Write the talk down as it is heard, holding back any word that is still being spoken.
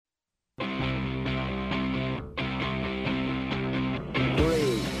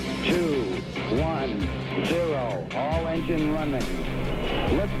ignition running.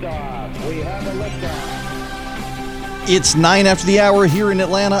 Liftoff. We have a liftoff. It's 9 after the hour here in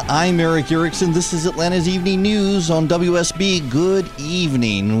Atlanta. I'm Erick Erickson. This is Atlanta's Evening News on WSB. Good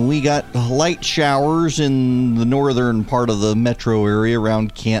evening. We got light showers in the northern part of the metro area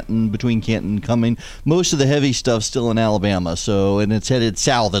around Canton, between Canton and Cumming. Most of the heavy stuff still in Alabama, and it's headed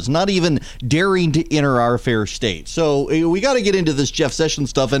south. It's not even daring to enter our fair state. So we got to get into this Jeff Sessions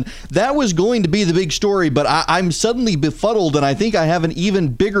stuff, and that was going to be the big story, but I'm suddenly befuddled, and I think I have an even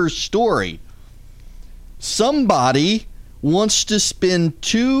bigger story. Somebody wants to spend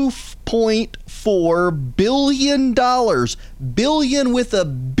 $2.4 billion, billion with a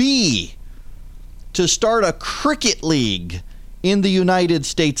B, to start a cricket league in the United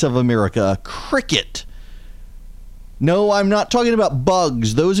States of America. Cricket. No, I'm not talking about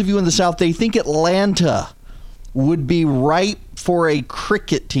bugs. Those of you in the South, they think Atlanta would be ripe for a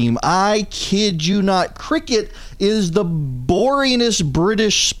cricket team. I kid you not. Cricket is the boringest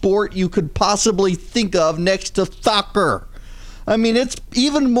British sport you could possibly think of next to soccer. I mean, it's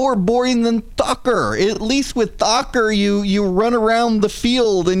even more boring than soccer. At least with soccer, you run around the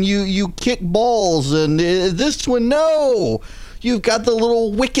field and you kick balls. And this one, no. You've got the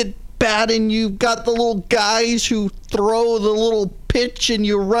little wicket bat and you've got the little guys who throw the little pitch and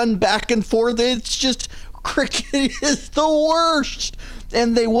you run back and forth. It's just... cricket is the worst.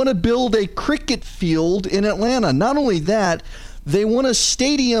 And they want to build a cricket field in Atlanta. Not only that, they want a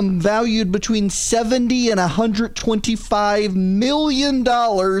stadium valued between $70 and $125 million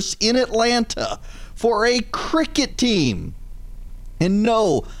in Atlanta for a cricket team. And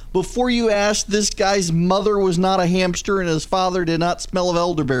no, before you ask, this guy's mother was not a hamster and his father did not smell of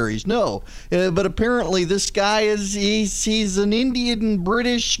elderberries. No, but apparently this guy he's an Indian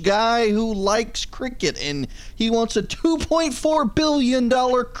British guy who likes cricket, and he wants a $2.4 billion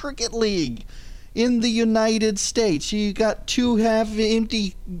cricket league in the United States. You got two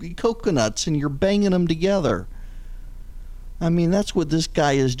half-empty coconuts and you're banging them together. I mean, that's what this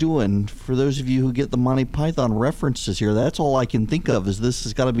guy is doing. For those of you who get the Monty Python references here, that's all I can think of is this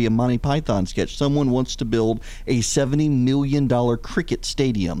has got to be a Monty Python sketch. Someone wants to build a $70 million cricket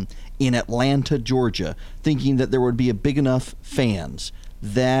stadium in Atlanta, Georgia, thinking that there would be a big enough fans.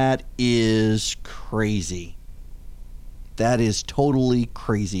 That is crazy. That is totally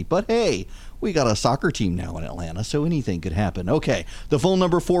crazy. But hey, we got a soccer team now in Atlanta, so anything could happen. Okay, the phone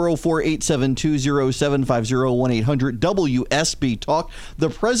number 404-872-0750, 1-800-WSB Talk.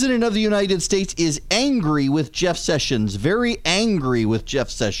 The President of the United States is angry with Jeff Sessions, very angry with Jeff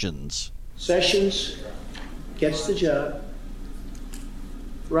Sessions. Sessions gets the job.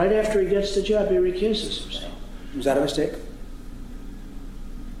 Right after he gets the job, he recuses himself. Was that a mistake?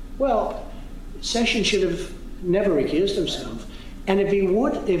 Well, Sessions should have never recused himself. And if he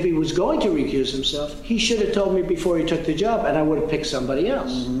was going to recuse himself, he should have told me before he took the job, and I would have picked somebody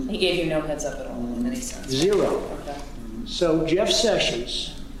else. Mm-hmm. He gave you no heads up at all in any sense. Zero. Okay. So Jeff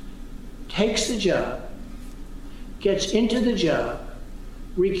Sessions takes the job, gets into the job,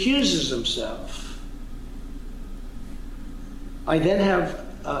 recuses himself. I then have,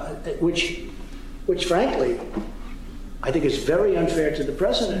 which frankly, I think is very unfair to the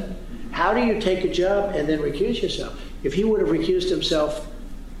president. How do you take a job and then recuse yourself? If he would have recused himself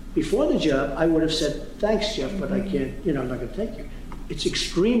before the job, I would have said, thanks, Jeff, but I can't, I'm not going to take you. It's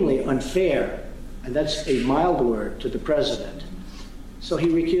extremely unfair, and that's a mild word, to the president. So he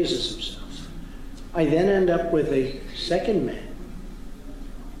recuses himself. I then end up with a second man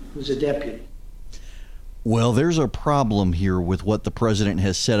who's a deputy. Well, there's a problem here with what the president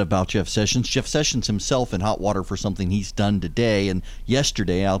has said about Jeff Sessions. Jeff Sessions himself in hot water for something he's done today and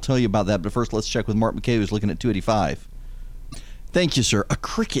yesterday. I'll tell you about that, but first let's check with Mark McKay, who's looking at 285. Thank you, sir. A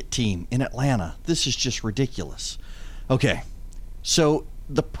cricket team in Atlanta. This is just ridiculous. Okay, so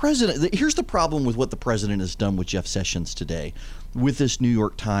the president, here's the problem with what the president has done with Jeff Sessions today with this New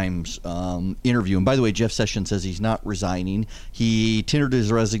York Times interview. And by the way, Jeff Sessions says he's not resigning. He tendered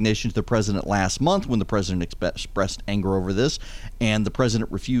his resignation to the president last month when the president expressed anger over this, and the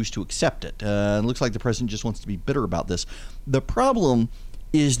president refused to accept it. It looks like the president just wants to be bitter about this. The problem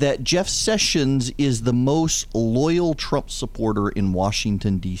is that Jeff Sessions is the most loyal Trump supporter in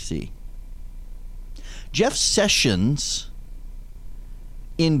Washington, D.C. Jeff Sessions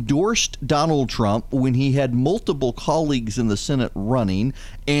endorsed Donald Trump when he had multiple colleagues in the Senate running,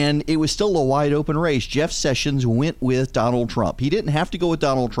 and it was still a wide open race. Jeff Sessions went with Donald Trump. He didn't have to go with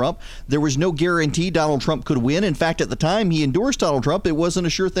Donald Trump. There was no guarantee Donald Trump could win. In fact, at the time he endorsed Donald Trump, it wasn't a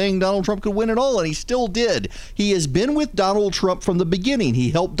sure thing Donald Trump could win at all, and he still did. He has been with Donald Trump from the beginning.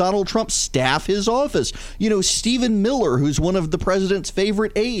 He helped Donald Trump staff his office. Stephen Miller, who's one of the president's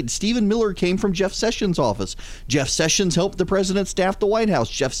favorite aides, Stephen Miller came from Jeff Sessions' office. Jeff Sessions helped the president staff the White House.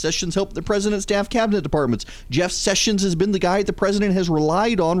 Jeff Sessions helped the president staff cabinet departments. Jeff Sessions has been the guy the president has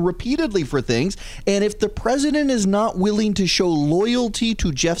relied on repeatedly for things. And if the president is not willing to show loyalty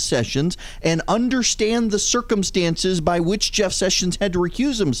to Jeff Sessions and understand the circumstances by which Jeff Sessions had to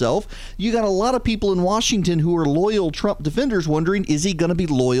recuse himself, you got a lot of people in Washington who are loyal Trump defenders wondering, is he going to be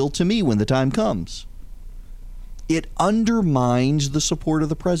loyal to me when the time comes? It undermines the support of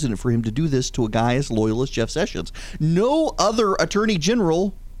the president for him to do this to a guy as loyal as Jeff Sessions. No other attorney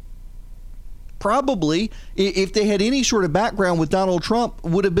general, probably, if they had any sort of background with Donald Trump,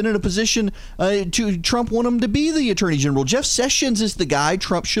 would have been in a position to Trump want him to be the attorney general. Jeff Sessions is the guy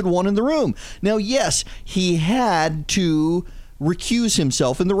Trump should want in the room. Now, yes, he had to recuse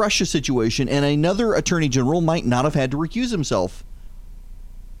himself in the Russia situation, and another attorney general might not have had to recuse himself.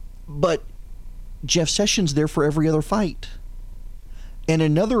 But Jeff Sessions there for every other fight. And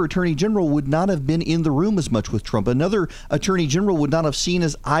another attorney general would not have been in the room as much with Trump. Another attorney general would not have seen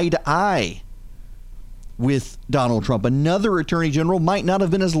as eye to eye with Donald Trump. Another attorney general might not have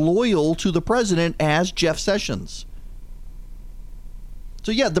been as loyal to the president as Jeff Sessions.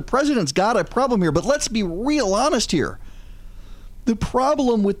 So yeah, the president's got a problem here, but let's be real honest here. The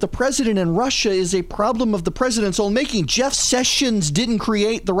problem with the president in Russia is a problem of the president's own making. Jeff Sessions didn't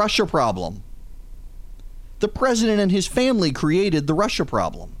create the Russia problem. The president and his family created the Russia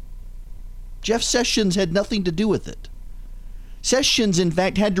problem. Jeff Sessions had nothing to do with it. Sessions, in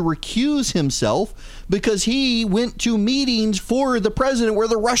fact, had to recuse himself because he went to meetings for the president where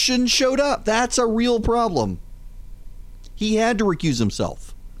the Russians showed up. That's a real problem. He had to recuse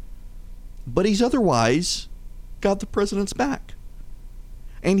himself. But he's otherwise got the president's back.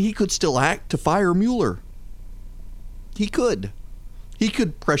 And he could still act to fire Mueller. He could. He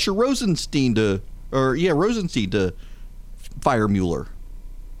could pressure Rosenstein to fire Mueller.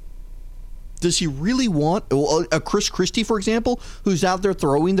 Does he really want a Chris Christie, for example, who's out there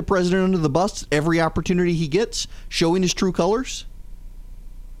throwing the president under the bus every opportunity he gets, showing his true colors?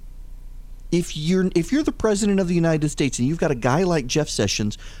 If you're the president of the United States and you've got a guy like Jeff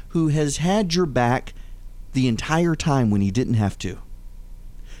Sessions who has had your back the entire time when he didn't have to,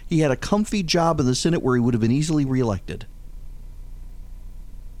 he had a comfy job in the Senate where he would have been easily reelected.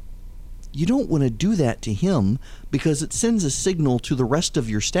 You don't want to do that to him because it sends a signal to the rest of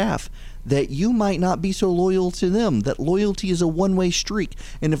your staff that you might not be so loyal to them, that loyalty is a one-way streak.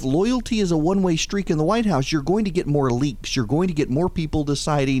 And if loyalty is a one-way streak in the White House, you're going to get more leaks. You're going to get more people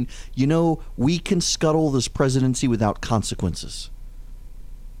deciding, we can scuttle this presidency without consequences.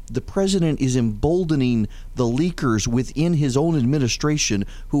 The president is emboldening the leakers within his own administration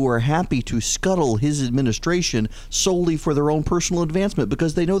who are happy to scuttle his administration solely for their own personal advancement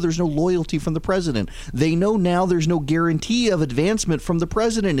because they know there's no loyalty from the president. They know now there's no guarantee of advancement from the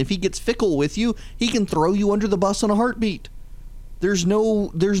president. If he gets fickle with you, he can throw you under the bus in a heartbeat. There's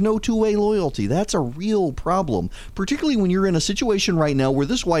no two-way loyalty. That's a real problem, particularly when you're in a situation right now where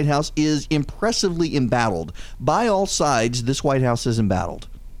this White House is impressively embattled. By all sides, this White House is embattled.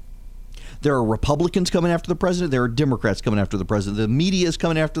 There are Republicans coming after the president. There are Democrats coming after the president. The media is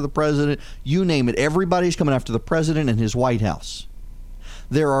coming after the president. You name it. Everybody's coming after the president and his White House.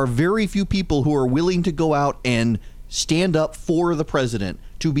 There are very few people who are willing to go out and stand up for the president,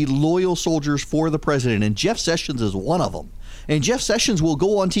 to be loyal soldiers for the president. And Jeff Sessions is one of them. And Jeff Sessions will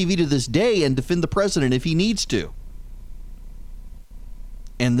go on TV to this day and defend the president if he needs to.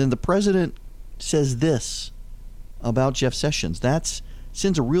 And then the president says this about Jeff Sessions. That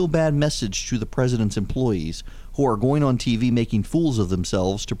sends a real bad message to the president's employees who are going on TV making fools of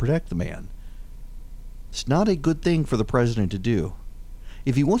themselves to protect the man. It's not a good thing for the president to do.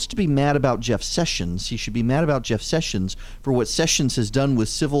 If he wants to be mad about Jeff Sessions, he should be mad about Jeff Sessions for what Sessions has done with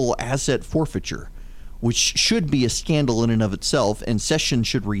civil asset forfeiture, which should be a scandal in and of itself, and Sessions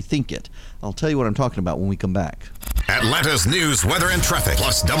should rethink it. I'll tell you what I'm talking about when we come back. Atlanta's news, weather, and traffic,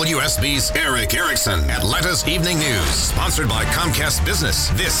 plus WSB's Erickson. Atlanta's Evening News, sponsored by Comcast Business.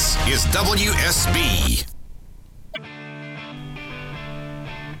 This is WSB.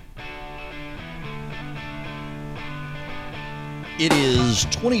 It is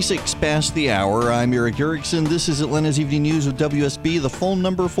 26 past the hour. I'm Erick Erickson. This is Atlanta's Evening News with WSB. The phone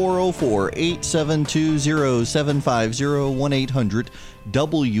number 404-872-0750,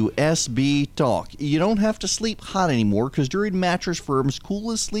 1-800-WSB Talk. You don't have to sleep hot anymore because during Mattress Firm's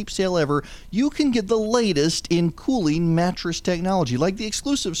coolest sleep sale ever, you can get the latest in cooling mattress technology, like the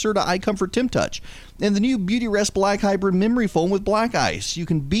exclusive Serta iComfort Temp Touch and the new Beauty Rest Black Hybrid Memory Foam with Black Ice. You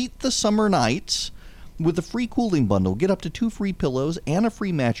can beat the summer nights with a free cooling bundle. Get up to 2 free pillows and a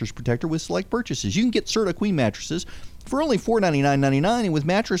free mattress protector with select purchases. You can get Serta Queen mattresses for only $499.99, and with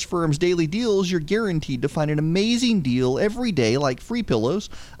Mattress Firm's daily deals, you're guaranteed to find an amazing deal every day, like free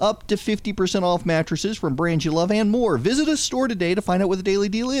pillows, up to 50% off mattresses from brands you love, and more. Visit a store today to find out what the daily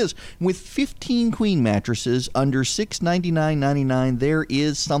deal is. With 15 queen mattresses under $699.99, there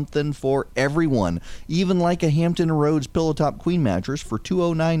is something for everyone, even like a Hampton Roads Pillow Top Queen mattress for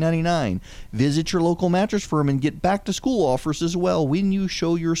 $209.99. Visit your local Mattress Firm and get back-to-school offers as well when you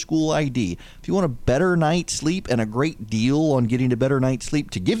show your school ID. If you want a better night's sleep and a great deal on getting a better night's sleep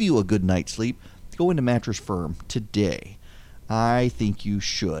to give you a good night's sleep, go into Mattress Firm today. I think you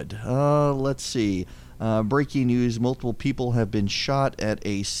should. Let's see. Breaking news, multiple people have been shot at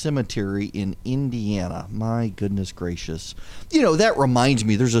a cemetery in Indiana. My goodness gracious. You know, that reminds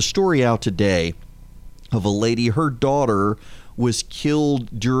me, there's a story out today of a lady, her daughter was killed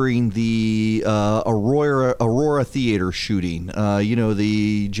during the Aurora Theater shooting.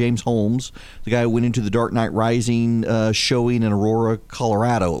 The James Holmes, the guy who went into the Dark Knight Rising showing in Aurora,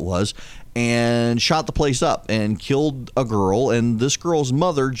 Colorado it was, and shot the place up and killed a girl. And this girl's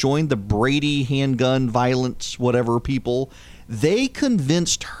mother joined the Brady handgun violence whatever people. They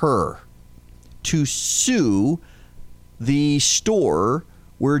convinced her to sue the store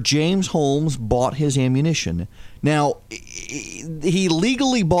where James Holmes bought his ammunition. Now, he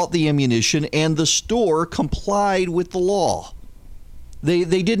legally bought the ammunition, and the store complied with the law.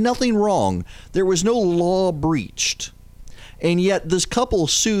 They did nothing wrong. There was no law breached. And yet this couple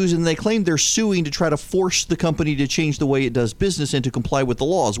sues, and they claim they're suing to try to force the company to change the way it does business and to comply with the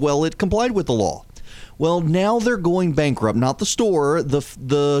laws. Well, it complied with the law. Well, now they're going bankrupt. Not the store,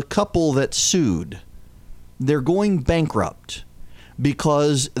 the couple that sued. They're going bankrupt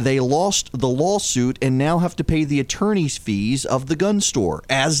because they lost the lawsuit and now have to pay the attorney's fees of the gun store,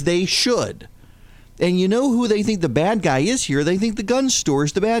 as they should. And you know who they think the bad guy is here? They think the gun store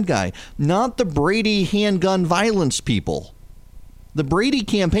is the bad guy, not the Brady handgun violence people. The Brady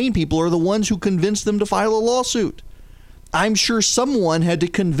campaign people are the ones who convinced them to file a lawsuit. I'm sure someone had to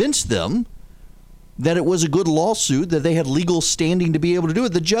convince them that it was a good lawsuit, that they had legal standing to be able to do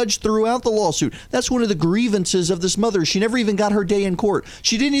it. The judge threw out the lawsuit. That's one of the grievances of this mother. She never even got her day in court.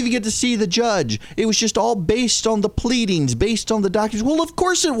 She didn't even get to see the judge. It was just all based on the pleadings, based on the documents. Well, of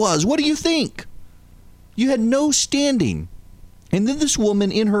course it was. What do you think? You had no standing. And then this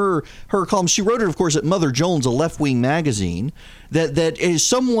woman in her column, she wrote it, of course, at Mother Jones, a left-wing magazine, that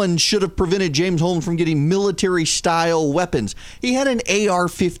someone should have prevented James Holmes from getting military-style weapons. He had an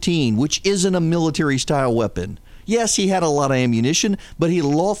AR-15, which isn't a military-style weapon. Yes, he had a lot of ammunition, but he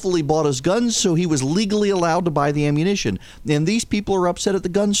lawfully bought his guns, so he was legally allowed to buy the ammunition. And these people are upset at the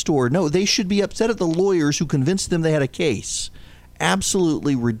gun store. No, they should be upset at the lawyers who convinced them they had a case.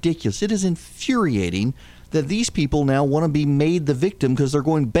 Absolutely ridiculous. It is infuriating that these people now want to be made the victim because they're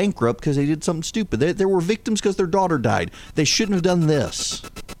going bankrupt because they did something stupid. They were victims because their daughter died. They shouldn't have done this.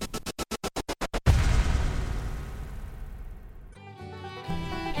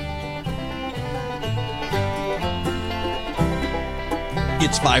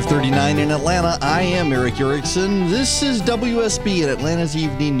 It's 5:39 in Atlanta. I am Erick Erickson. This is WSB and Atlanta's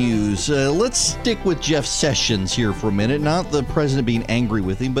Evening News. Let's stick with Jeff Sessions here for a minute. Not the president being angry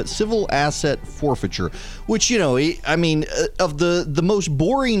with him, but civil asset forfeiture, which, of the most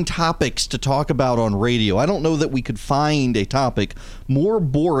boring topics to talk about on radio, I don't know that we could find a topic more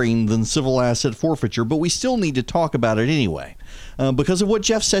boring than civil asset forfeiture, but we still need to talk about it anyway because of what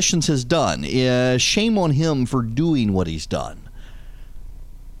Jeff Sessions has done. Shame on him for doing what he's done.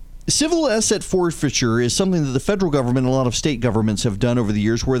 Civil asset forfeiture is something that the federal government and a lot of state governments have done over the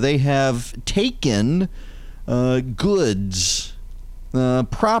years, where they have taken goods,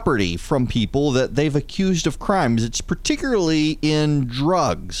 property from people that they've accused of crimes. It's particularly in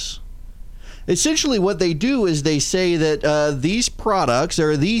drugs. Essentially what they do is they say that these products,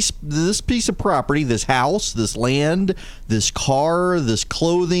 or this piece of property, this house, this land, this car, this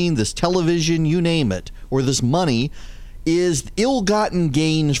clothing, this television, you name it, or this money, is ill-gotten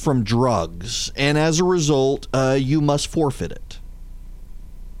gains from drugs, and as a result, you must forfeit it.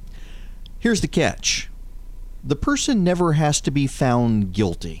 Here's the catch. The person never has to be found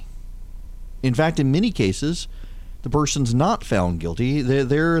guilty. In fact, in many cases, the person's not found guilty,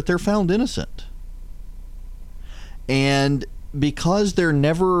 they're found innocent. And because they're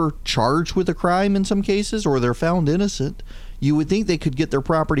never charged with a crime in some cases, or they're found innocent, you would think they could get their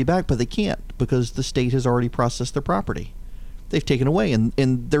property back, but they can't because the state has already processed their property. They've taken away, and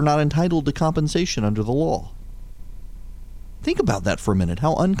they're not entitled to compensation under the law. Think about that for a minute,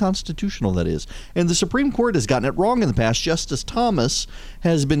 how unconstitutional that is. And the Supreme Court has gotten it wrong in the past. Justice Thomas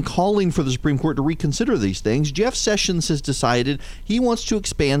has been calling for the Supreme Court to reconsider these things. Jeff Sessions has decided he wants to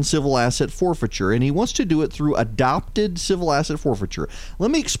expand civil asset forfeiture, and he wants to do it through adopted civil asset forfeiture. Let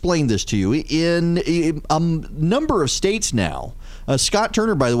me explain this to you. In a number of states now, Scott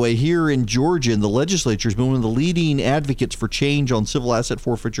Turner, by the way, here in Georgia in the legislature, has been one of the leading advocates for change on civil asset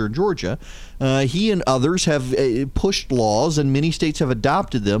forfeiture in Georgia. He and others have pushed laws, and many states have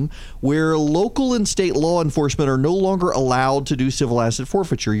adopted them, where local and state law enforcement are no longer allowed to do civil asset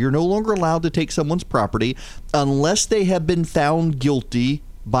forfeiture. You're no longer allowed to take someone's property unless they have been found guilty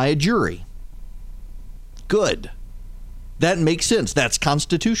by a jury. Good. That makes sense. That's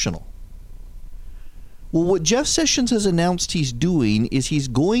constitutional. Well, what Jeff Sessions has announced he's doing is he's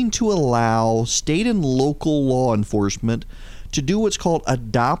going to allow state and local law enforcement to do what's called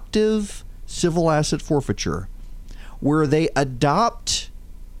adoptive civil asset forfeiture, where they adopt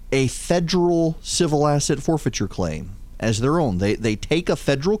a federal civil asset forfeiture claim as their own. They take a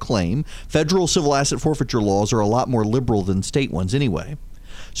federal claim. Federal civil asset forfeiture laws are a lot more liberal than state ones anyway.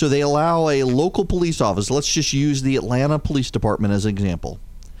 So they allow a local police office. Let's just use the Atlanta Police Department as an example.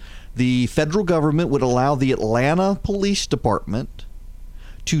 The federal government would allow the Atlanta Police Department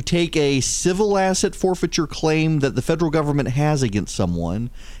to take a civil asset forfeiture claim that the federal government has against someone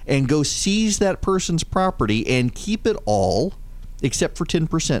and go seize that person's property and keep it all except for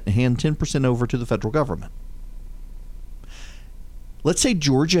 10% and hand 10% over to the federal government. Let's say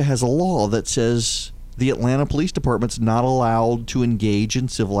Georgia has a law that says the Atlanta Police Department's not allowed to engage in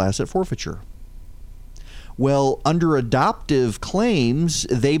civil asset forfeiture. Well, under adoptive claims,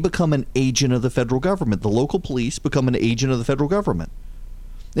 they become an agent of the federal government. The local police become an agent of the federal government.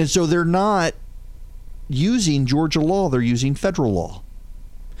 And so they're not using Georgia law, they're using federal law.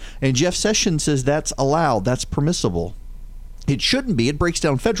 And Jeff Sessions says that's allowed, that's permissible. It shouldn't be. It breaks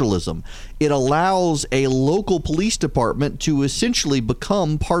down federalism. It allows a local police department to essentially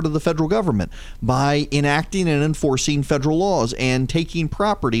become part of the federal government by enacting and enforcing federal laws and taking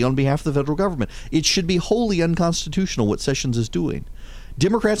property on behalf of the federal government. It should be wholly unconstitutional what Sessions is doing.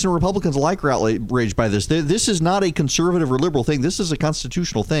 Democrats and Republicans alike are outraged by this. This is not a conservative or liberal thing. This is a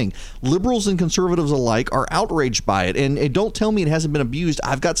constitutional thing. Liberals and conservatives alike are outraged by it. And don't tell me it hasn't been abused.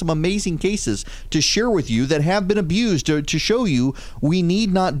 I've got some amazing cases to share with you that have been abused to show you we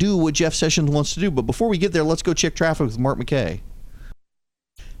need not do what Jeff Sessions wants to do. But before we get there, let's go check traffic with Mark McKay.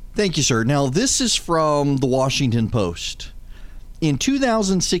 Thank you, sir. Now, this is from the Washington Post. In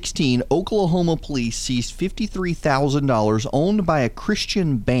 2016, Oklahoma police seized $53,000 owned by a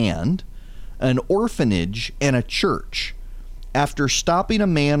Christian band, an orphanage, and a church after stopping a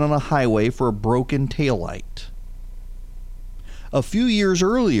man on a highway for a broken taillight. A few years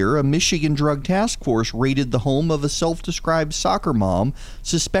earlier, a Michigan drug task force raided the home of a self-described soccer mom,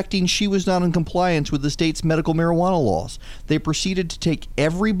 suspecting she was not in compliance with the state's medical marijuana laws. They proceeded to take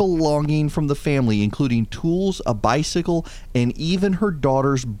every belonging from the family, including tools, a bicycle, and even her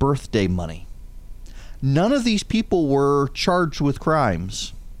daughter's birthday money. None of these people were charged with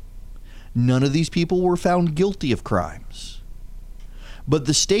crimes. None of these people were found guilty of crimes. But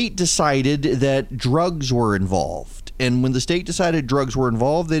the state decided that drugs were involved. And when the state decided drugs were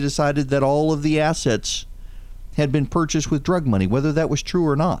involved, they decided that all of the assets had been purchased with drug money, whether that was true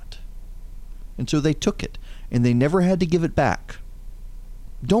or not. And so they took it, and they never had to give it back.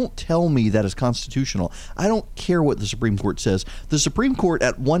 Don't tell me that is constitutional. I don't care what the Supreme Court says. The Supreme Court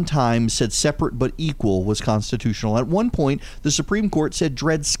at one time said separate but equal was constitutional. At one point, the Supreme Court said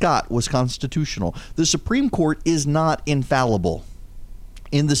Dred Scott was constitutional. The Supreme Court is not infallible.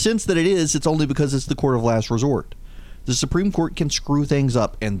 In the sense that it is, it's only because it's the court of last resort. The Supreme Court can screw things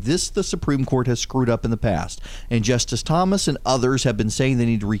up, and the Supreme Court has screwed up in the past. And Justice Thomas and others have been saying they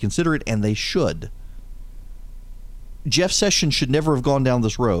need to reconsider it, and they should. Jeff Sessions should never have gone down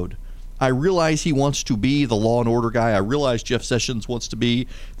this road. I realize he wants to be the law and order guy. I realize Jeff Sessions wants to be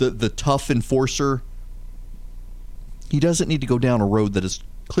the tough enforcer. He doesn't need to go down a road that is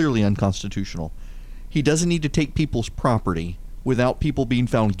clearly unconstitutional. He doesn't need to take people's property without people being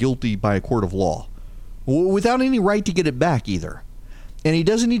found guilty by a court of law, without any right to get it back either. And he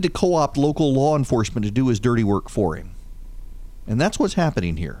doesn't need to co-opt local law enforcement to do his dirty work for him. And that's what's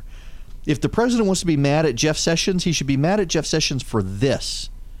happening here. If the president wants to be mad at Jeff Sessions, he should be mad at Jeff Sessions for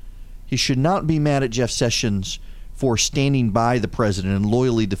this. He should not be mad at Jeff Sessions for standing by the president and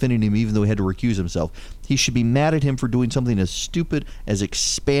loyally defending him even though he had to recuse himself. He should be mad at him for doing something as stupid as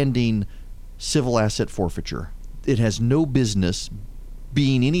expanding civil asset forfeiture. It has no business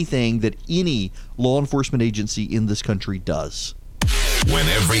being anything that any law enforcement agency in this country does. When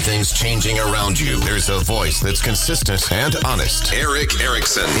everything's changing around you, there's a voice that's consistent and honest.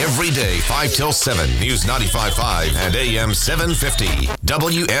 Erickson. Every day, 5 till 7, News 95.5 and AM 750.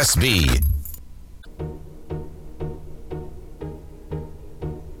 WSB.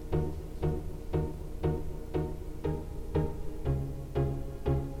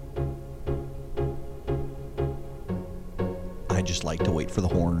 I just like to wait for the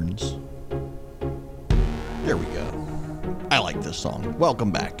horns. There we go. I like this song.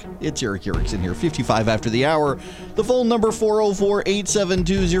 Welcome back. It's Erick Erickson here, 55 after the hour. The phone number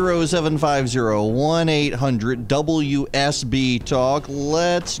 404-872-0750, 1-800-WSB Talk.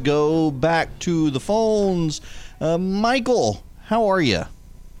 Let's go back to the phones. Michael, how are you?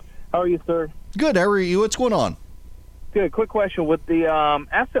 How are you, sir? Good. How are you? What's going on? Good. Quick question. Would the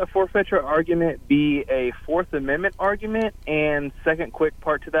asset forfeiture argument be a Fourth Amendment argument? And second quick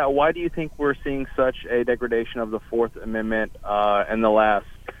part to that, why do you think we're seeing such a degradation of the Fourth Amendment in the last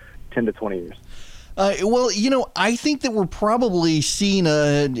 10 to 20 years? Well, I think that we're probably seeing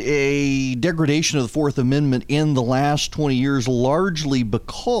a degradation of the Fourth Amendment in the last 20 years, largely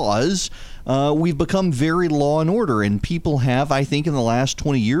because we've become very law and order, and people have, I think, in the last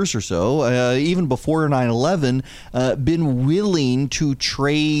 20 years or so, even before 9/11, been willing to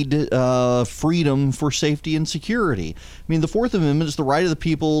trade freedom for safety and security. I mean, the Fourth Amendment is the right of the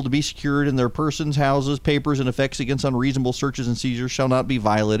people to be secured in their persons, houses, papers, and effects against unreasonable searches and seizures shall not be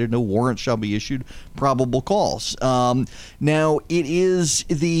violated. No warrants shall be issued. Probable cause. Now, it is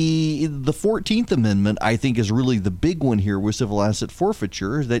the 14th Amendment, I think, is really the big one here with civil asset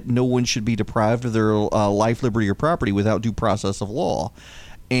forfeiture, that no one should be deprived of their life, liberty, or property without due process of law.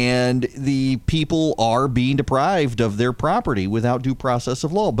 And the people are being deprived of their property without due process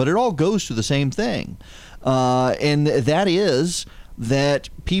of law. But it all goes to the same thing. And that is that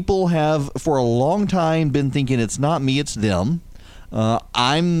people have for a long time been thinking it's not me, it's them.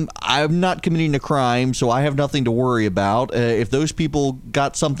 I'm not committing a crime, so I have nothing to worry about. If those people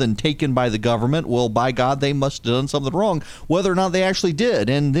got something taken by the government, well, by God, they must have done something wrong, whether or not they actually did.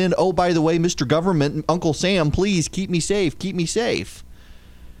 And then, oh, by the way, Mr. Government, Uncle Sam, please keep me safe, keep me safe.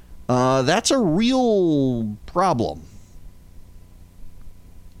 That's a real problem.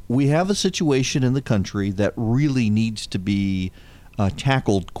 We have a situation in the country that really needs to be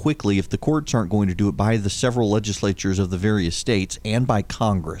tackled quickly if the courts aren't going to do it by the several legislatures of the various states and by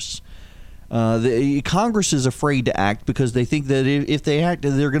Congress. The Congress is afraid to act because they think that if they act,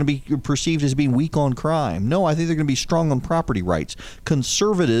 they're going to be perceived as being weak on crime. No, I think they're going to be strong on property rights.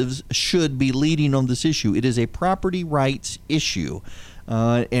 Conservatives should be leading on this issue. It is a property rights issue.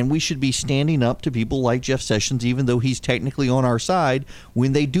 And we should be standing up to people like Jeff Sessions, even though he's technically on our side,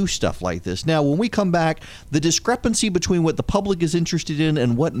 when they do stuff like this. Now, when we come back, the discrepancy between what the public is interested in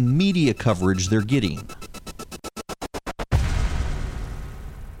and what media coverage they're getting.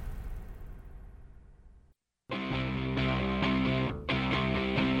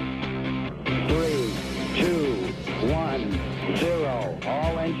 Three, two, 1, 0.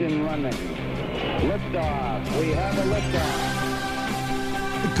 All engine running. Liftoff. We have a liftoff.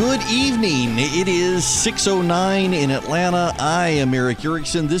 Good evening. It is 6:09 in Atlanta. I am Erick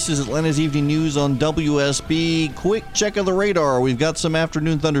Erickson. This is Atlanta's Evening News on WSB. Quick check of the radar. We've got some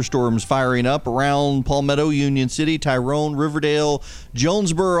afternoon thunderstorms firing up around Palmetto, Union City, Tyrone, Riverdale,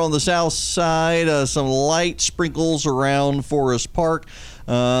 Jonesboro on the south side. Some light sprinkles around Forest Park.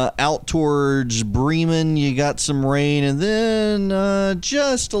 Out towards Bremen, you got some rain. And then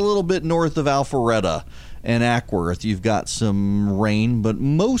just a little bit north of Alpharetta and Ackworth, you've got some rain, but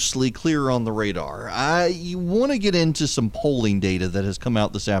mostly clear on the radar. You want to get into some polling data that has come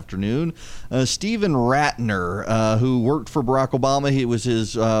out this afternoon. Stephen Ratner, who worked for Barack Obama, he was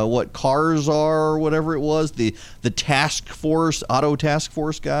his, cars are, or whatever it was, the task force, auto task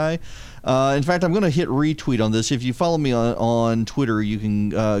force guy. In fact, I'm going to hit retweet on this. If you follow me on Twitter, you can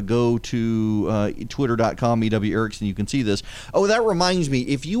go to twitter.com, EW Erickson. You can see this. Oh, that reminds me.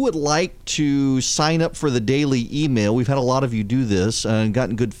 If you would like to sign up for the daily email, we've had a lot of you do this and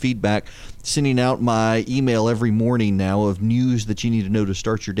gotten good feedback, sending out my email every morning now of news that you need to know to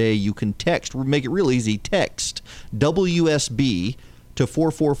start your day. You can text. We'll make it real easy. Text WSB to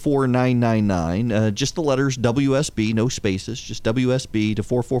 444-999. Just the letters WSB, no spaces, just WSB to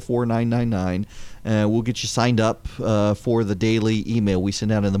 444-999. We'll get you signed up for the daily email we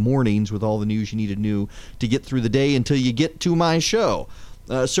send out in the mornings with all the news you need to know to get through the day until you get to my show.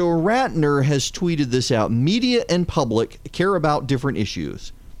 So Ratner has tweeted this out. Media and public care about different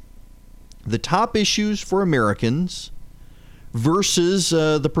issues. The top issues for Americans versus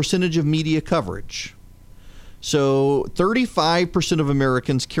the percentage of media coverage. So 35% of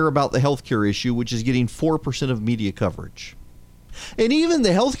Americans care about the healthcare issue, which is getting 4% of media coverage. And even the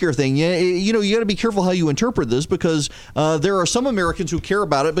healthcare thing, you got to be careful how you interpret this, because there are some Americans who care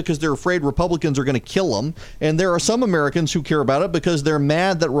about it because they're afraid Republicans are going to kill them. And there are some Americans who care about it because they're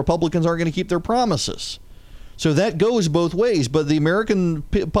mad that Republicans aren't going to keep their promises. So that goes both ways. But the American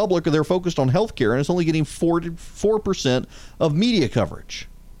public, they're focused on healthcare, and it's only getting 4% of media coverage.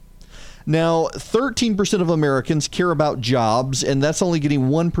 Now, 13% of Americans care about jobs, and that's only getting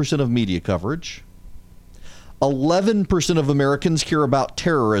 1% of media coverage. 11% of Americans care about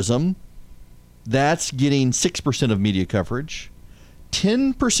terrorism. That's getting 6% of media coverage.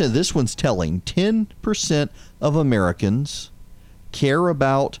 10%, this one's telling, 10% of Americans care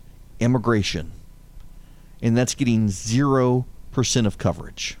about immigration, and that's getting 0% of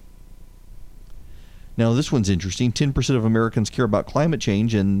coverage. Now, this one's interesting. 10% of Americans care about climate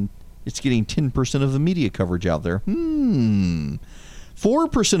change, and it's getting 10% of the media coverage out there. 4%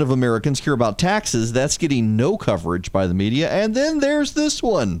 of Americans care about taxes. That's getting no coverage by the media. And then there's this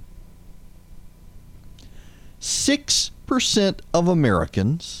one. 6% of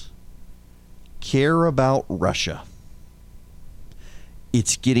Americans care about Russia.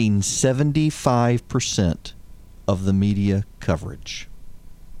 It's getting 75% of the media coverage.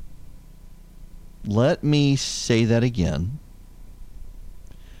 Let me say that again.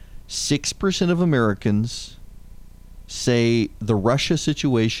 6% of Americans say the Russia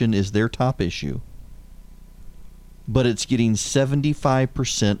situation is their top issue, but it's getting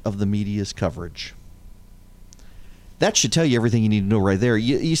 75% of the media's coverage. That should tell you everything you need to know right there.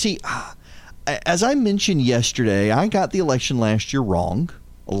 You see, as I mentioned yesterday, I got the election last year wrong.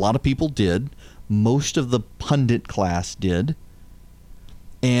 A lot of people did. Most of the pundit class did.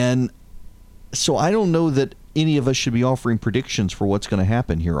 And so I don't know that any of us should be offering predictions for what's going to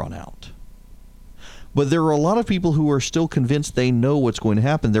happen here on out. But there are a lot of people who are still convinced they know what's going to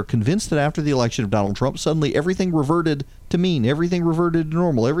happen. They're convinced that after the election of Donald Trump, suddenly everything reverted to mean. Everything reverted to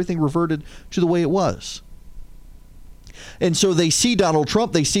normal. Everything reverted to the way it was. And so they see Donald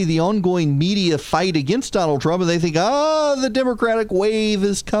Trump, they see the ongoing media fight against Donald Trump, and they think, the Democratic wave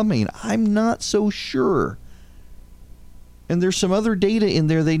is coming. I'm not so sure. And there's some other data in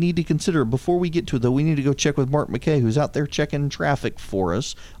there they need to consider. Before we get to it, though, we need to go check with Mark McKay, who's out there checking traffic for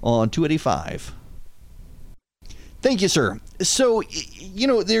us on 285. Thank you, sir. So,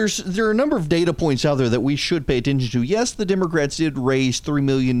 there are a number of data points out there that we should pay attention to. Yes, the Democrats did raise $3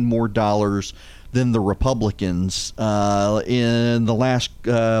 million more than the Republicans in the last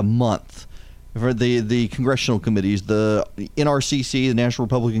month. For the congressional committees, the NRCC, the National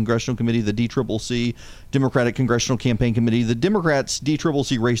Republican Congressional Committee, the DCCC, Democratic Congressional Campaign Committee, the Democrats,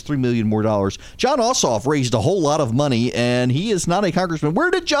 DCCC, raised $3 million more. John Ossoff raised a whole lot of money, and he is not a congressman. Where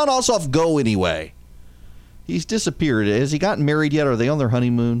did John Ossoff go anyway? He's disappeared. Has he gotten married yet? Are they on their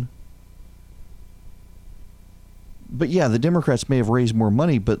honeymoon? But yeah, the Democrats may have raised more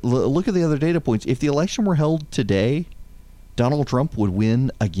money, but look at the other data points. If the election were held today, Donald Trump would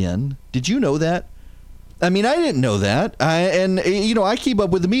win again. Did you know that? I mean, I didn't know that. I keep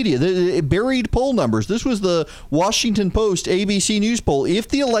up with the media. The buried poll numbers. This was the Washington Post ABC News poll. If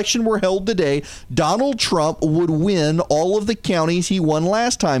the election were held today, Donald Trump would win all of the counties he won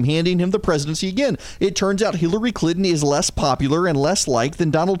last time, handing him the presidency again. It turns out Hillary Clinton is less popular and less liked than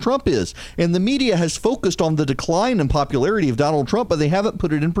Donald Trump is. And the media has focused on the decline in popularity of Donald Trump, but they haven't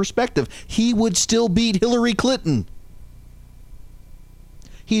put it in perspective. He would still beat Hillary Clinton.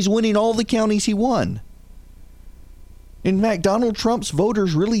 He's winning all the counties he won. In fact, Donald Trump's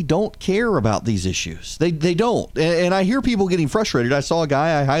voters really don't care about these issues. They don't. And I hear people getting frustrated. I saw a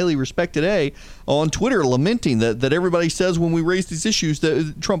guy I highly respect today on Twitter lamenting that everybody says when we raise these issues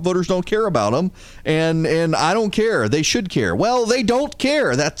that Trump voters don't care about them. And I don't care. They should care. Well, they don't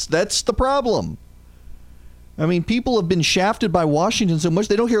care. That's the problem. I mean, people have been shafted by Washington so much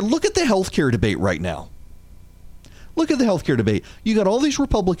they don't care. Look at the healthcare debate right now. Look at the healthcare debate. You got all these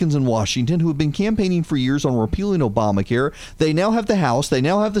Republicans in Washington who have been campaigning for years on repealing Obamacare. They now have the House, they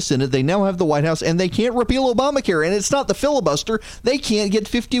now have the Senate, they now have the White House, and they can't repeal Obamacare. And it's not the filibuster. They can't get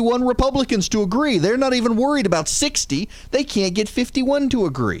 51 Republicans to agree. They're not even worried about 60. They can't get 51 to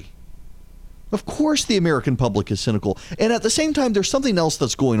agree. Of course the American public is cynical. And at the same time, there's something else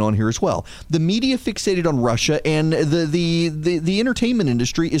that's going on here as well. The media fixated on Russia, and the entertainment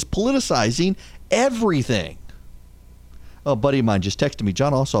industry is politicizing everything. A buddy of mine just texted me,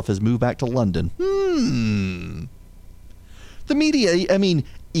 John Ossoff has moved back to London. The The media, I mean,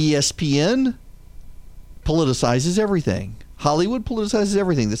 ESPN politicizes everything. Hollywood politicizes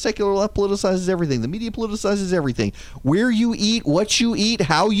everything. The secular left politicizes everything. The media politicizes everything. Where you eat, what you eat,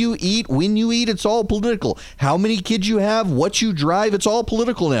 how you eat, when you eat, it's all political. How many kids you have, what you drive, it's all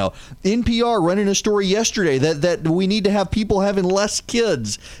political now. NPR running a story yesterday that we need to have people having less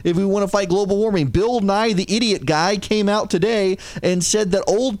kids if we want to fight global warming. Bill Nye, the idiot guy, came out today and said that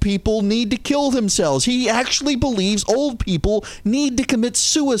old people need to kill themselves. He actually believes old people need to commit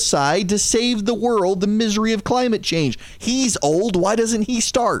suicide to save the world, the misery of climate change. He's old. Why doesn't he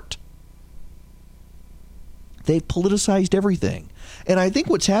start? They've politicized everything. And I think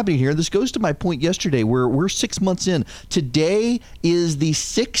what's happening here, this goes to my point yesterday, where we're 6 months in. Today is the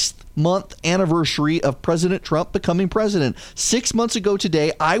 6th month anniversary of President Trump becoming president. 6 months ago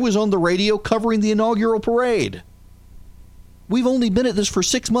today, I was on the radio covering the inaugural parade. We've only been at this for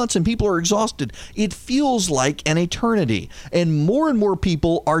 6 months and people are exhausted. It feels like an eternity. And more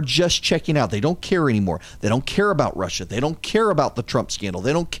people are just checking out. They don't care anymore. They don't care about Russia. They don't care about the Trump scandal.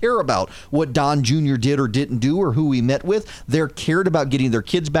 They don't care about what Don Jr. did or didn't do or who he met with. They're cared about getting their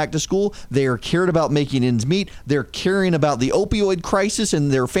kids back to school. They are cared about making ends meet. They're caring about the opioid crisis and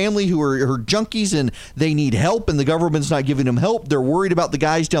their family who are junkies and they need help and the government's not giving them help. They're worried about the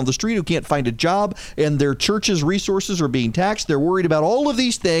guys down the street who can't find a job and their church's resources are being taxed. They're worried about all of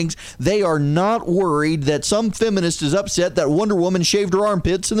these things. They are not worried that some feminist is upset that Wonder Woman shaved her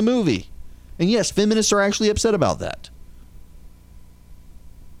armpits in the movie. And yes, feminists are actually upset about that.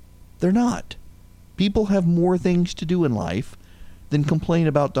 They're not. People have more things to do in life than complain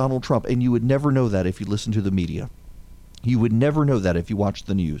about Donald Trump. And you would never know that if you listen to the media. You would never know that if you watch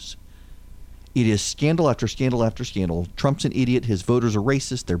the news. It is scandal after scandal after scandal. Trump's an idiot. His voters are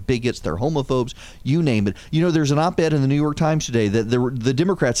racist. They're bigots. They're homophobes. You name it. You know, there's an op-ed in the New York Times today that the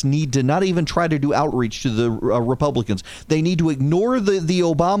Democrats need to not even try to do outreach to the Republicans. They need to ignore the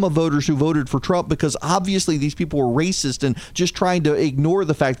Obama voters who voted for Trump because obviously these people were racist and just trying to ignore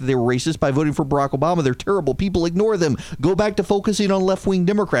the fact that they were racist by voting for Barack Obama. They're terrible people. Ignore them. Go back to focusing on left-wing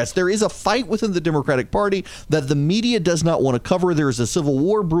Democrats. There is a fight within the Democratic Party that the media does not want to cover. There is a civil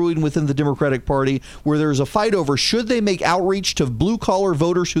war brewing within the Democratic Party where there's a fight over should they make outreach to blue-collar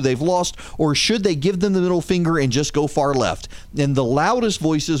voters who they've lost or should they give them the middle finger and just go far left. And the loudest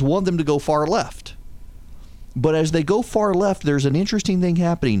voices want them to go far left. But as they go far left, there's an interesting thing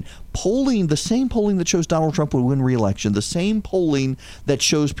happening. Polling, the same polling that shows Donald Trump would win re-election, the same polling that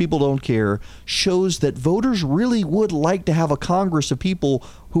shows people don't care, shows that voters really would like to have a Congress of people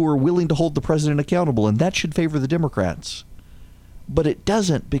who are willing to hold the president accountable, and that should favor the Democrats. But it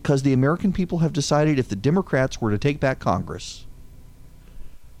doesn't because the American people have decided if the Democrats were to take back Congress,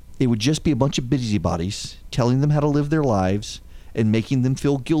 it would just be a bunch of busybodies telling them how to live their lives and making them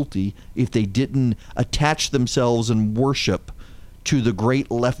feel guilty if they didn't attach themselves and worship to the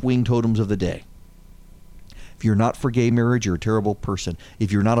great left-wing totems of the day. If you're not for gay marriage, you're a terrible person.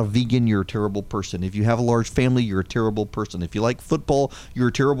 If you're not a vegan, you're a terrible person. If you have a large family, you're a terrible person. If you like football, you're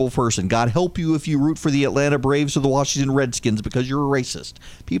a terrible person. God help you if you root for the Atlanta Braves or the Washington Redskins because you're a racist.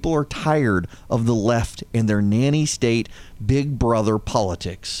 People are tired of the left and their nanny state big brother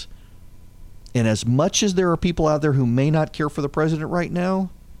politics. And as much as there are people out there who may not care for the president right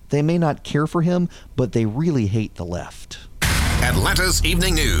now, they may not care for him, but they really hate the left. Atlanta's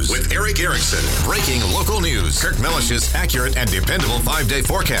Evening News with Erick Erickson. Breaking local news. Kirk Mellish's accurate and dependable 5-day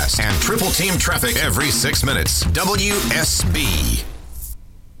forecast. And triple team traffic every 6 minutes. WSB.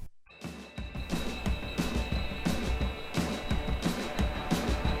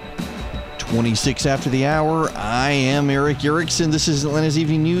 "26 after the hour. I am Erick Erickson. This is Atlanta's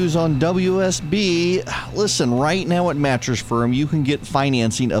Evening News on WSB. Listen, right now at Mattress Firm, you can get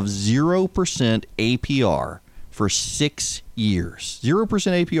financing of 0% APR for 6 years.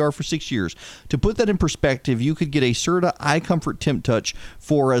 0% APR for 6 years. To put that in perspective, you could get a Serta iComfort Temp Touch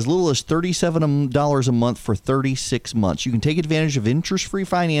for as little as $37 a month for 36 months. You can take advantage of interest-free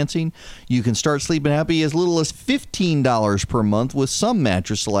financing. You can start sleeping happy as little as $15 per month with some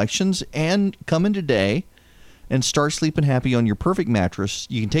mattress selections. And come in today and start sleeping happy on your perfect mattress.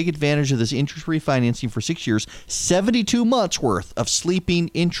 You can take advantage of this interest-free financing for 6 years, 72 months worth of sleeping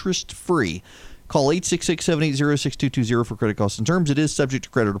interest-free. Call 866-780-6220 for credit costs and terms. It is subject to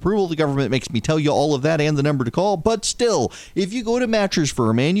credit approval. The government makes me tell you all of that and the number to call. But still, if you go to Mattress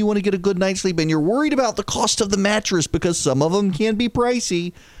Firm and you want to get a good night's sleep and you're worried about the cost of the mattress because some of them can be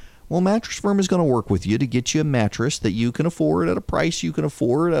pricey, well, Mattress Firm is going to work with you to get you a mattress that you can afford at a price you can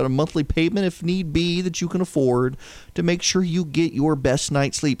afford, at a monthly payment if need be that you can afford, to make sure you get your best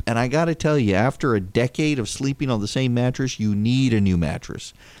night's sleep. And I got to tell you, after a decade of sleeping on the same mattress, you need a new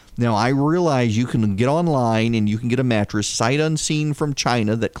mattress. Now, I realize you can get online and you can get a mattress sight unseen from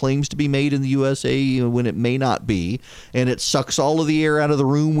China that claims to be made in the USA when it may not be, and it sucks all of the air out of the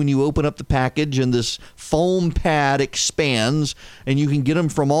room when you open up the package, and this foam pad expands, and you can get them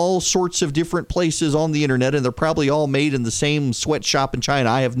from all sorts of different places on the internet, and they're probably all made in the same sweatshop in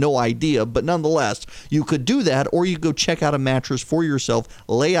China. I have no idea, but nonetheless, you could do that, or you could go check out a mattress for yourself,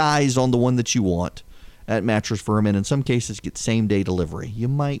 lay eyes on the one that you want at Mattress Firm, and in some cases get same-day delivery. You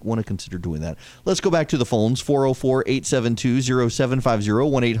might want to consider doing that. Let's go back to the phones,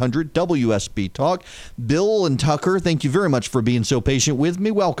 404-872-0750, 1-800-WSB-TALK. Bill and Tucker, thank you very much for being so patient with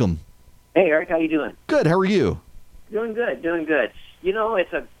me. Welcome. Hey, Eric, how you doing? Good. How are you? Doing good, doing good. You know,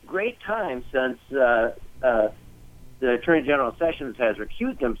 it's a great time since the Attorney General Sessions has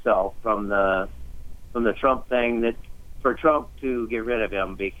recused himself from the Trump thing, that for Trump to get rid of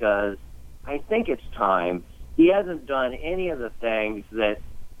him, because I think it's time. He hasn't done any of the things that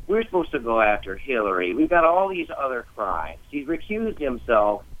we're supposed to go after Hillary. We've got all these other crimes. He's recused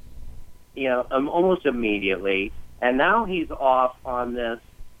himself, almost immediately, and now he's off on this.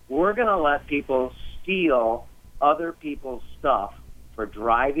 We're going to let people steal other people's stuff for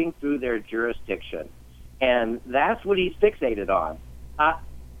driving through their jurisdiction, and that's what he's fixated on. I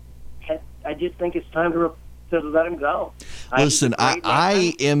just think it's time to let him go. Listen,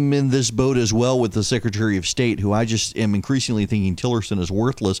 I am in this boat as well with the Secretary of State, who I just am increasingly thinking Tillerson is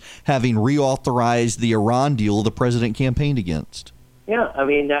worthless, having reauthorized the Iran deal the president campaigned against. Yeah, I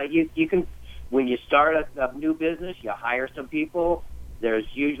mean, you can, when you start a new business, you hire some people. There's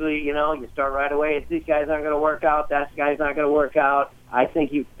usually, you start right away. These guys aren't going to work out. That guy's not going to work out. I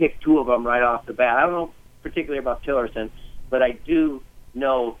think you pick two of them right off the bat. I don't know particularly about Tillerson, but I do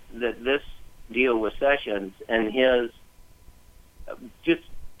know that this deal with Sessions and his just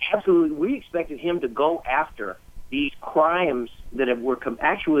absolutely, we expected him to go after these crimes that were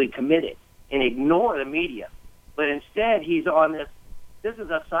actually committed and ignore the media. But instead, he's on this is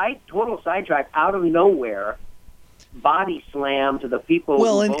a total sidetrack out of nowhere, body slam to the people.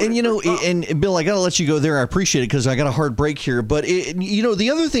 Well, and Bill, I got to let you go there. I appreciate it because I got a hard break here. But, the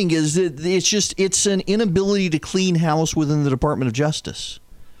other thing is that it's an inability to clean house within the Department of Justice.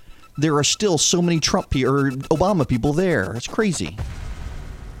 There are still so many Trump or Obama people there. It's crazy.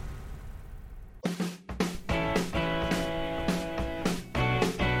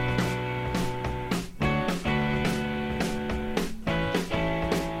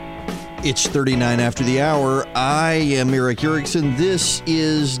 It's 39 after the hour. I am Erick Erickson. This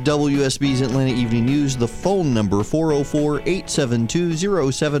is WSB's Atlanta Evening News. The phone number,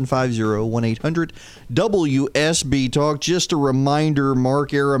 404-872-0750, 1-800-WSB-TALK. Just a reminder,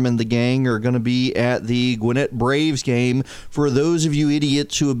 Mark Aram and the gang are going to be at the Gwinnett Braves game. For those of you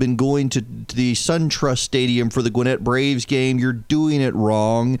idiots who have been going to the SunTrust Stadium for the Gwinnett Braves game, you're doing it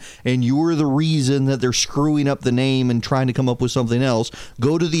wrong, and you're the reason that they're screwing up the name and trying to come up with something else.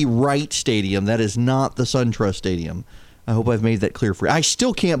 Go to the right stadium. That is not the SunTrust Stadium. I hope I've made that clear for you. I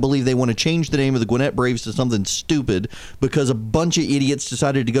still can't believe they want to change the name of the Gwinnett Braves to something stupid because a bunch of idiots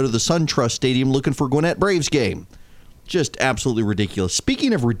decided to go to the SunTrust Stadium looking for a Gwinnett Braves game. Just absolutely ridiculous.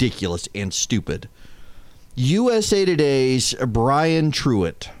 Speaking of ridiculous and stupid, USA Today's Brian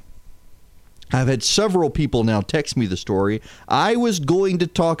Truitt. I've had several people now text me the story. I was going to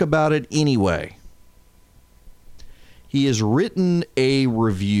talk about it anyway. He has written a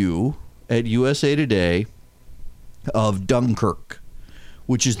review at USA Today of Dunkirk,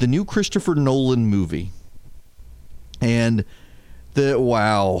 which is the new Christopher Nolan movie. And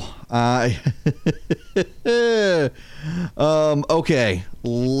okay.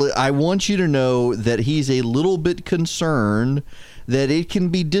 I want you to know that he's a little bit concerned that it can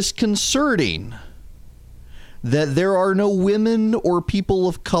be disconcerting that there are no women or people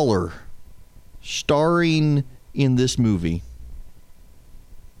of color starring in this movie.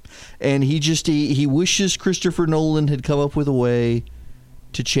 And he wishes Christopher Nolan had come up with a way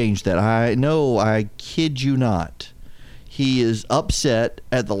to change that. I kid you not. He is upset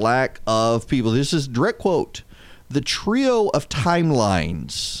at the lack of people. This is direct quote. The trio of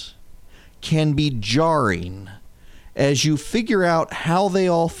timelines can be jarring as you figure out how they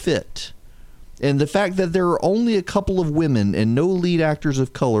all fit. And the fact that there are only a couple of women and no lead actors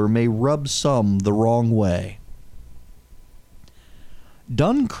of color may rub some the wrong way.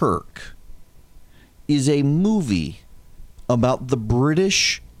 Dunkirk is a movie about the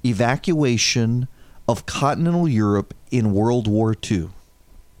British evacuation of continental Europe in World War II.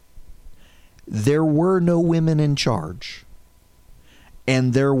 There were no women in charge,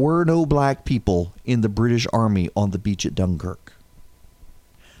 and there were no black people in the British Army on the beach at Dunkirk.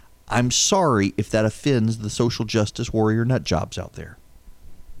 I'm sorry if that offends the social justice warrior nut jobs out there.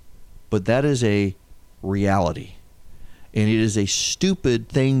 but that is a reality. And it is a stupid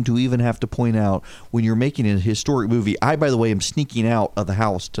thing to even have to point out when you're making a historic movie. I, by the way, am sneaking out of the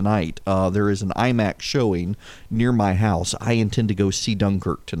house tonight. There is an IMAX showing near my house. I intend to go see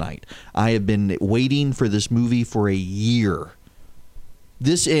Dunkirk tonight. I have been waiting for this movie for a year.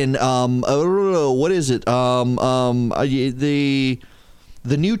 This in what is it?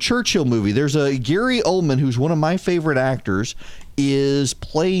 The new Churchill movie. There's a Gary Oldman, who's one of my favorite actors, is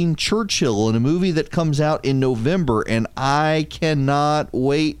playing Churchill in a movie that comes out in November, and I cannot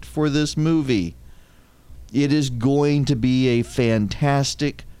wait for this movie. It is going to be a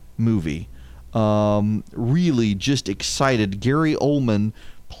fantastic movie. Really just excited. Gary Oldman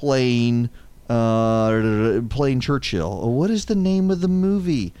playing Churchill. What is the name of the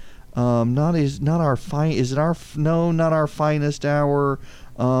movie? Not our finest hour.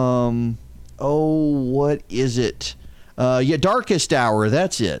 What is it? Darkest Hour.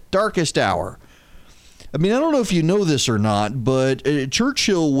 That's it. Darkest Hour. I mean, I don't know if you know this or not, but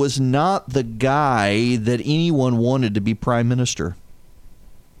Churchill was not the guy that anyone wanted to be prime minister.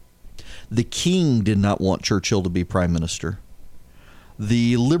 The king did not want Churchill to be prime minister.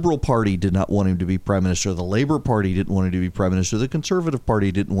 The Liberal Party did not want him to be prime minister. The Labour Party didn't want him to be prime minister. The Conservative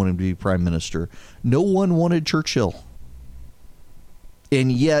Party didn't want him to be prime minister. No one wanted Churchill.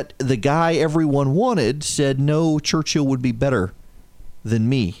 And yet the guy everyone wanted said, no, Churchill would be better than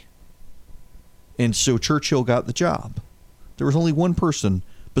me. And so Churchill got the job. There was only one person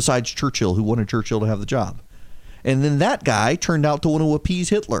besides Churchill who wanted Churchill to have the job. And then that guy turned out to want to appease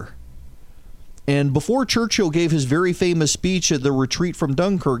Hitler. And before Churchill gave his very famous speech at the retreat from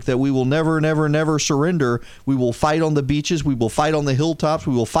Dunkirk that we will never, never, never surrender, we will fight on the beaches, we will fight on the hilltops,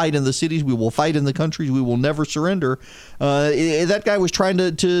 we will fight in the cities, we will fight in the countries, we will never surrender, that guy was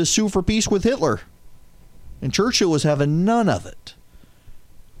trying to sue for peace with Hitler. And Churchill was having none of it.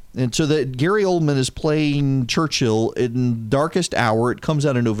 And so that Gary Oldman is playing Churchill in Darkest Hour. It comes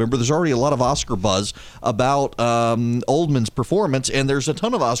out in November. There's already a lot of Oscar buzz about Oldman's performance, and there's a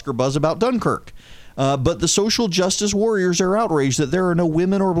ton of Oscar buzz about Dunkirk. But the social justice warriors are outraged that there are no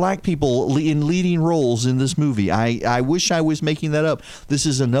women or black people in leading roles in this movie. I wish I was making that up. This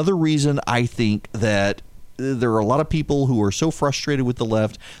is another reason I think that there are a lot of people who are so frustrated with the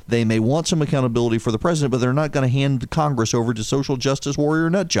left. They may want some accountability for the president, but they're not going to hand Congress over to social justice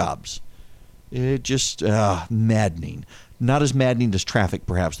warrior nut jobs. It just maddening. Not as maddening as traffic,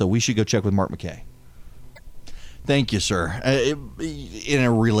 perhaps, though. We should go check with Mark McKay. Thank you, sir. In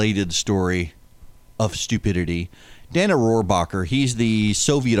a related story of stupidity, Dana Rohrabacher, he's the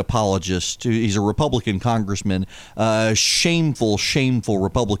Soviet apologist. He's a Republican congressman, shameful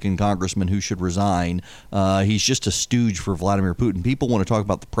Republican congressman who should resign. He's just a stooge for Vladimir Putin. People want to talk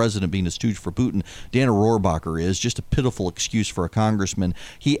about the president being a stooge for Putin. Dana Rohrabacher is just a pitiful excuse for a congressman.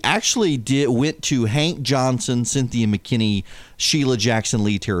 He actually went to Hank Johnson, Cynthia McKinney, Sheila Jackson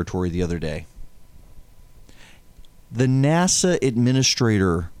Lee territory the other day. The NASA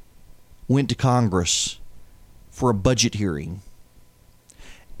administrator went to Congress for a budget hearing.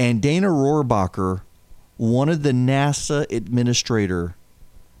 And Dana Rohrabacher wanted the NASA administrator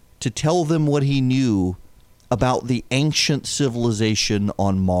to tell them what he knew about the ancient civilization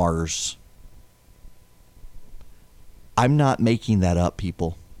on Mars. I'm not making that up,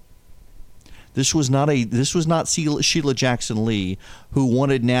 people. This was not Sheila Jackson Lee who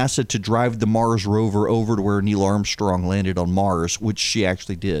wanted NASA to drive the Mars rover over to where Neil Armstrong landed on Mars, which she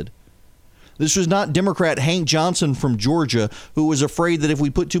actually did. This was not Democrat Hank Johnson from Georgia, who was afraid that if we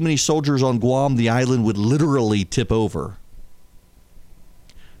put too many soldiers on Guam, the island would literally tip over.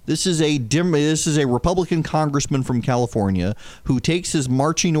 This is a Republican congressman from California who takes his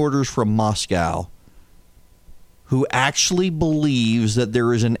marching orders from Moscow, who actually believes that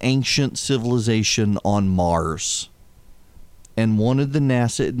there is an ancient civilization on Mars, and wanted the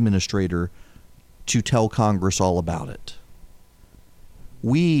NASA administrator to tell Congress all about it.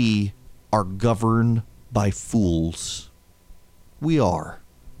 We are governed by fools. We are.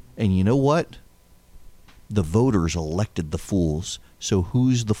 And you know what? The voters elected the fools. So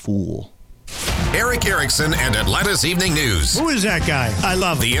who's the fool? Erick Erickson and Atlanta's Evening News. Who is that guy? I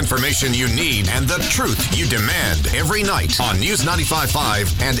love him. The information you need and the truth you demand every night on News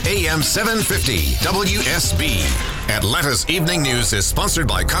 95.5 and AM 750 WSB. Atlanta's Evening News is sponsored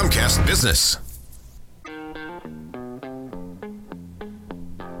by Comcast Business.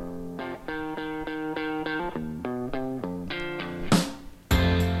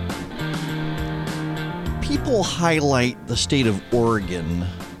 People highlight the state of Oregon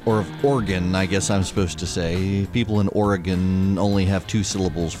or of Oregon, I guess I'm supposed to say. People in Oregon only have 2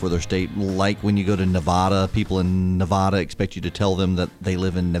 syllables for their state. Like when you go to Nevada, people in Nevada expect you to tell them that they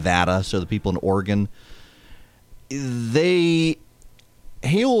live in Nevada. So the people in Oregon, they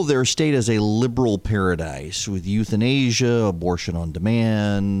hail their state as a liberal paradise with euthanasia, abortion on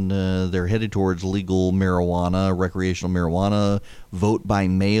demand. They're headed towards legal marijuana, recreational marijuana, vote by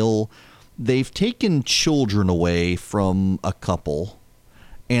mail. They've taken children away from a couple,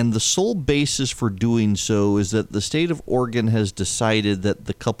 and the sole basis for doing so is that the state of Oregon has decided that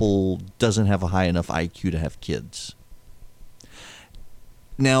the couple doesn't have a high enough IQ to have kids.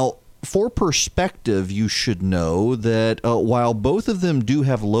 Now, for perspective, you should know that while both of them do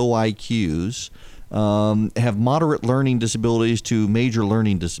have low IQs, have moderate learning disabilities to major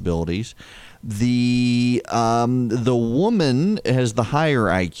learning disabilities, the woman has the higher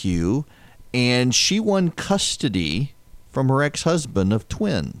IQ, and she won custody from her ex-husband of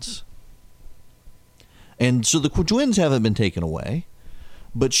twins. And so the twins haven't been taken away,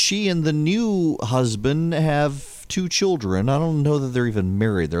 but she and the new husband have 2 children. I don't know that they're even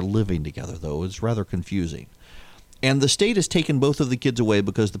married. They're living together, though. It's rather confusing. And the state has taken both of the kids away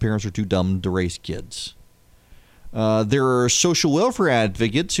because the parents are too dumb to raise kids. There are social welfare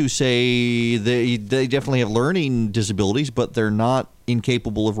advocates who say they definitely have learning disabilities, but they're not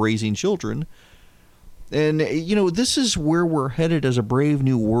incapable of raising children. And, you know, this is where we're headed as a brave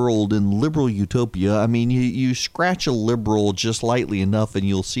new world in liberal utopia. I mean, you scratch a liberal just lightly enough and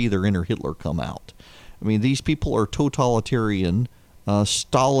you'll see their inner Hitler come out. I mean, these people are totalitarian,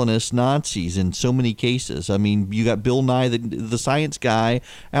 Stalinist Nazis in so many cases. I mean, you got Bill Nye, the science guy,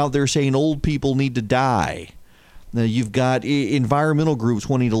 out there saying old people need to die. Now, you've got environmental groups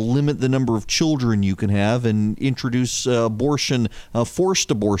wanting to limit the number of children you can have and introduce abortion, forced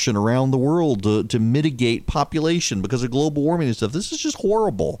abortion around the world to mitigate population because of global warming and stuff. This is just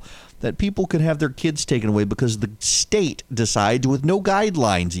horrible that people can have their kids taken away because the state decides, with no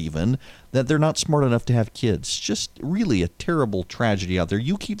guidelines even, that they're not smart enough to have kids. Just really a terrible tragedy out there.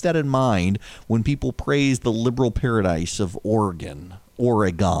 You keep that in mind when people praise the liberal paradise of Oregon,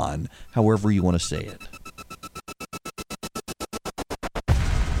 however you want to say it.